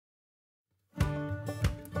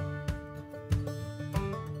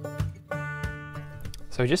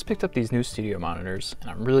So I just picked up these new studio monitors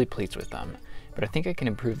and I'm really pleased with them, but I think I can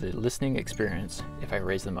improve the listening experience if I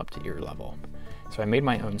raise them up to ear level. So I made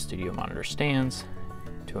my own studio monitor stands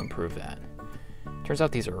to improve that. Turns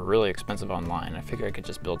out these are really expensive online. I figured I could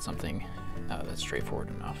just build something that's straightforward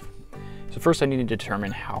enough. So first I needed to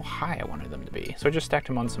determine how high I wanted them to be. So I just stacked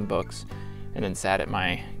them on some books and then sat at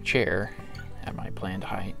my chair at my planned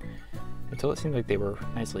height until it seemed like they were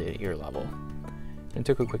nicely at ear level. Then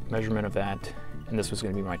took a quick measurement of that, and this was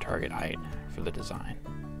going to be my target height for the design.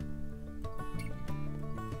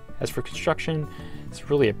 As for construction, it's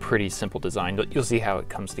really a pretty simple design. You'll see how it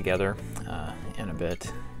comes together in a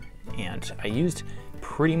bit. And I used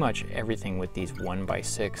pretty much everything with these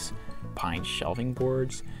 1x6 pine shelving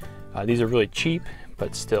boards. These are really cheap,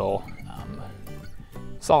 but still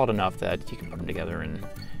solid enough that you can put them together, and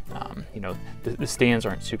the stands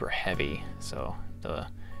aren't super heavy, so the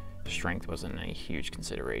strength wasn't a huge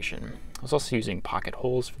consideration. I was also using pocket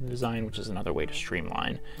holes for the design, which is another way to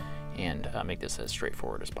streamline and make this as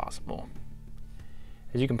straightforward as possible.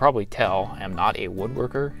 As you can probably tell, I am not a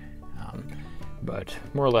woodworker, but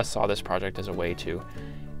more or less saw this project as a way to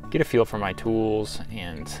get a feel for my tools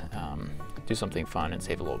and do something fun and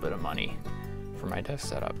save a little bit of money for my desk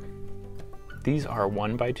setup. These are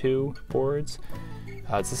 1x2 boards.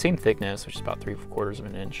 It's the same thickness, which is about 3/4 of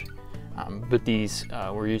an inch. But these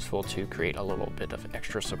were useful to create a little bit of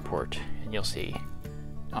extra support, and you'll see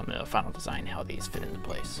on the final design how these fit into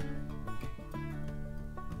place.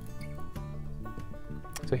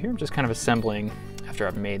 So here I'm just kind of assembling after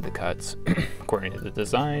I've made the cuts according to the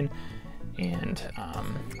design, and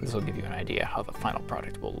this will give you an idea how the final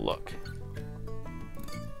product will look.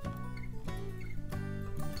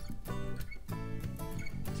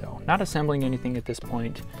 So not assembling anything at this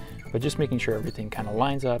point, but just making sure everything kind of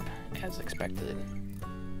lines up as expected.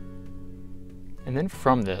 And then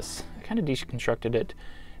from this, I kind of deconstructed it,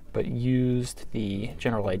 but used the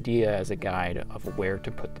general idea as a guide of where to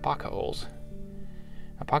put the pocket holes.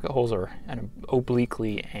 Now, pocket holes are an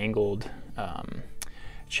obliquely angled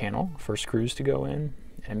channel for screws to go in,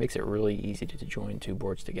 and it makes it really easy to join two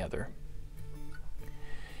boards together.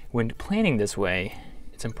 When planning this way,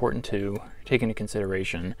 it's important to take into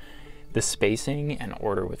consideration the spacing and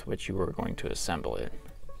order with which you are going to assemble it.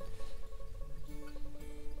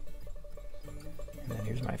 And then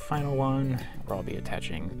here's my final one, where I'll be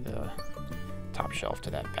attaching the top shelf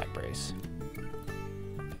to that back brace.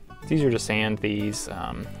 It's easier to sand these,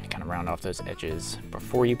 kind of round off those edges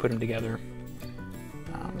before you put them together.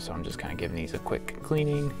 So I'm just kind of giving these a quick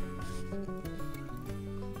cleaning.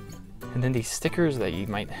 And then these stickers that you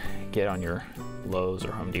might get on your Lowe's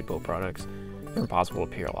or Home Depot products, they're impossible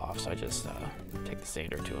to peel off, so I just take the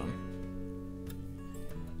sander to them.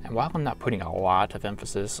 And while I'm not putting a lot of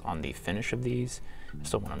emphasis on the finish of these, I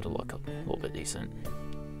still want them to look a little bit decent.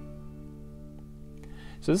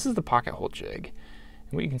 So this is the pocket hole jig.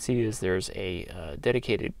 And what you can see is there's a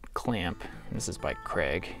dedicated clamp, and this is by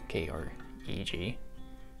Kreg, K-R-E-G,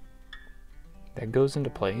 that goes into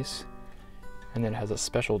place, and then has a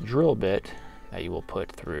special drill bit that you will put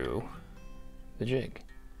through the jig.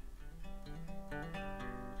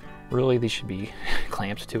 Really, these should be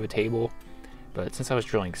clamped to a table, but since I was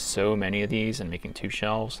drilling so many of these and making two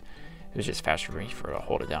shelves, it was just faster for me to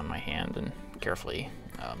hold it down in my hand and carefully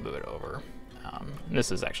move it over. And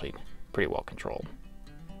this is actually pretty well controlled.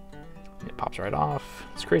 It pops right off.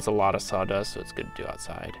 This creates a lot of sawdust, so it's good to do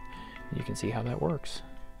outside. You can see how that works.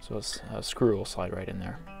 So a screw will slide right in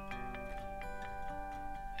there.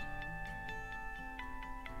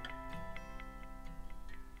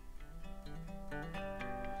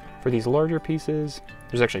 For these larger pieces,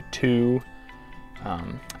 there's actually two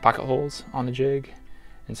pocket holes on the jig,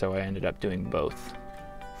 and so I ended up doing both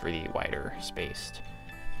for the wider spaced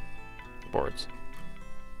boards.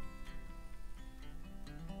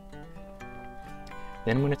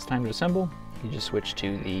 Then when it's time to assemble, you just switch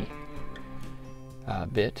to the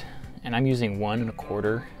bit, and I'm using 1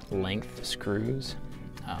 1/4 length screws,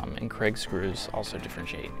 and Kreg screws also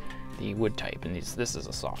differentiate the wood type, and this is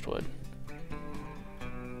a softwood.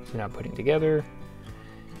 So now putting together,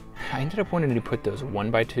 I ended up wanting to put those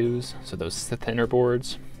 1x2s, so those thinner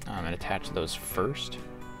boards, and attach those first,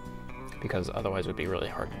 because otherwise it would be really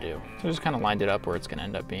hard to do. So I just kind of lined it up where it's going to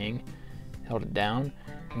end up being, held it down.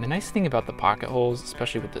 And the nice thing about the pocket holes,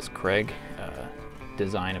 especially with this Kreg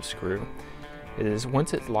design of screw, is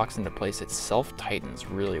once it locks into place, it self-tightens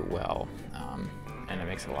really well, and it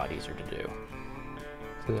makes it a lot easier to do.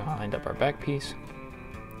 So then I lined up our back piece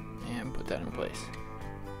and put that in place.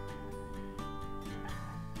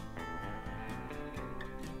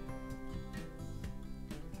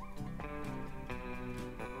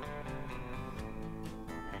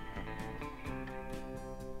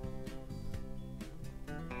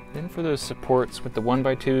 then for those supports with the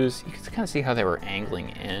 1x2s, you can kind of see how they were angling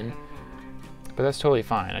in, but that's totally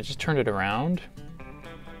fine. I just turned it around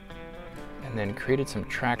and then created some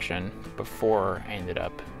traction before I ended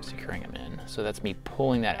up securing them in. So that's me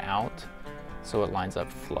pulling that out so it lines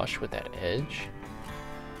up flush with that edge.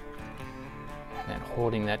 And then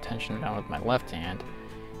holding that tension down with my left hand,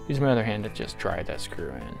 use my other hand to just drive that screw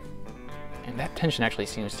in. And that tension actually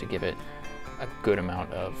seems to give it a good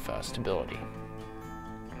amount of stability.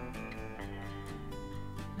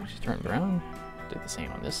 Just turn it around, did the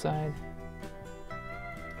same on this side.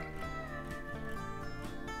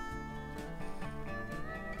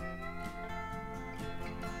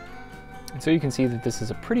 And so you can see that this is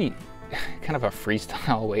a pretty kind of a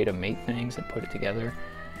freestyle way to make things and put it together,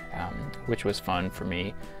 which was fun for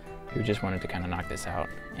me, who just wanted to kind of knock this out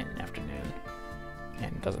in an afternoon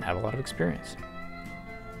and doesn't have a lot of experience.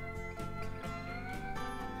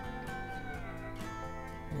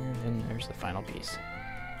 And then there's the final piece.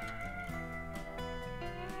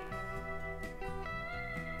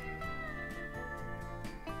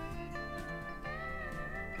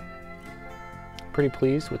 Pretty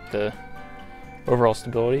pleased with the overall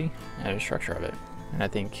stability and structure of it, and I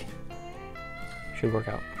think it should work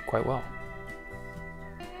out quite well.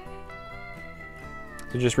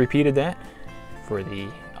 So just repeated that for the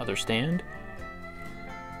other stand,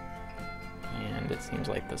 and it seems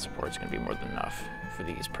like the support's going to be more than enough for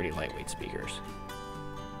these pretty lightweight speakers.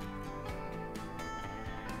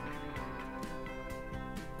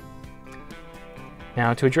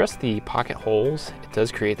 Now, to address the pocket holes, it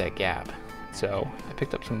does create that gap. So I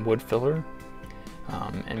picked up some wood filler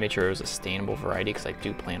and made sure it was a stainable variety, because I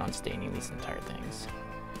do plan on staining these entire things.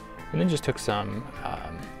 And then just took some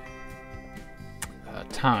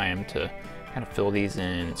time to kind of fill these in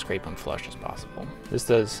and scrape them flush as possible. This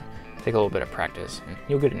does take a little bit of practice, and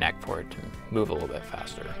you'll get a knack for it to move a little bit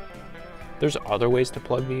faster. There's other ways to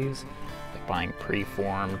plug these, like buying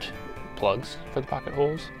pre-formed plugs for the pocket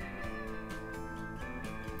holes,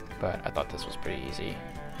 but I thought this was pretty easy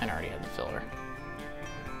and I already had the filler.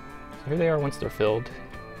 So here they are once they're filled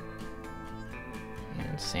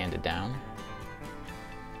and sanded down.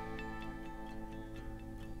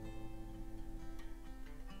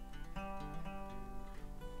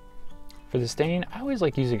 For the stain, I always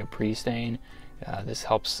like using a pre-stain. This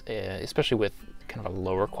helps, especially with kind of a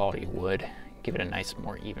lower quality wood, give it a nice,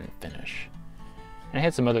 more even finish. And I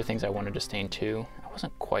had some other things I wanted to stain too. I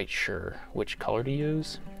wasn't quite sure which color to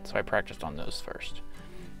use, so I practiced on those first.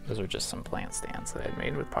 Those are just some plant stands that I'd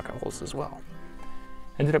made with pocket holes as well.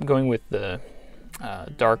 Ended up going with the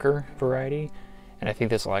darker variety, and I think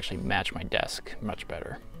this will actually match my desk much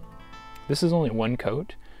better. This is only one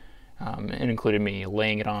coat. It included me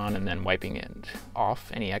laying it on and then wiping it off,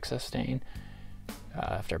 any excess stain,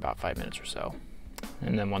 after about 5 minutes or so.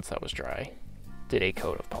 And then once that was dry, did a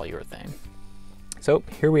coat of polyurethane. So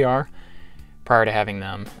here we are, prior to having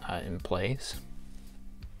them in place.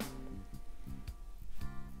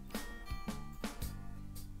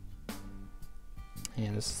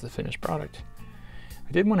 And this is the finished product.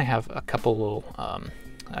 I did want to have a couple little,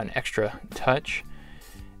 an extra touch,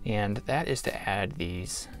 and that is to add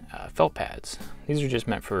these felt pads. These are just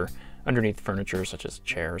meant for underneath furniture, such as a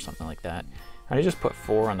chair or something like that. And I just put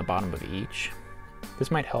 4 on the bottom of each. This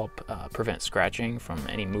might help prevent scratching from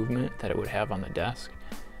any movement that it would have on the desk,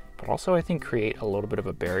 but also I think create a little bit of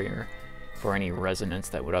a barrier for any resonance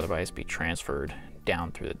that would otherwise be transferred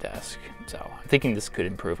down through the desk. So I'm thinking this could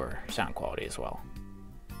improve our sound quality as well.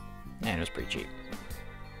 And it was pretty cheap.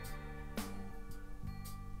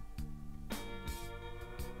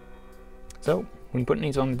 So when putting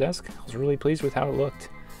these on the desk, I was really pleased with how it looked.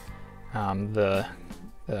 The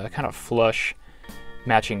kind of flush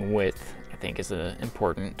matching width, I think, is an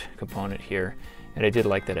important component here. And I did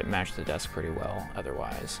like that it matched the desk pretty well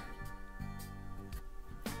otherwise.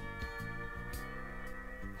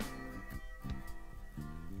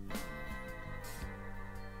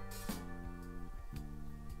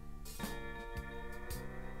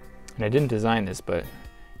 And I didn't design this, but it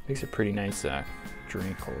makes a pretty nice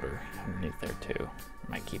drink holder underneath there too.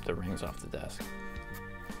 Might keep the rings off the desk.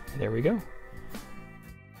 There we go.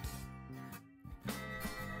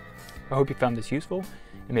 I hope you found this useful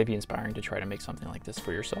and maybe inspiring to try to make something like this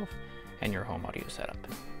for yourself and your home audio setup.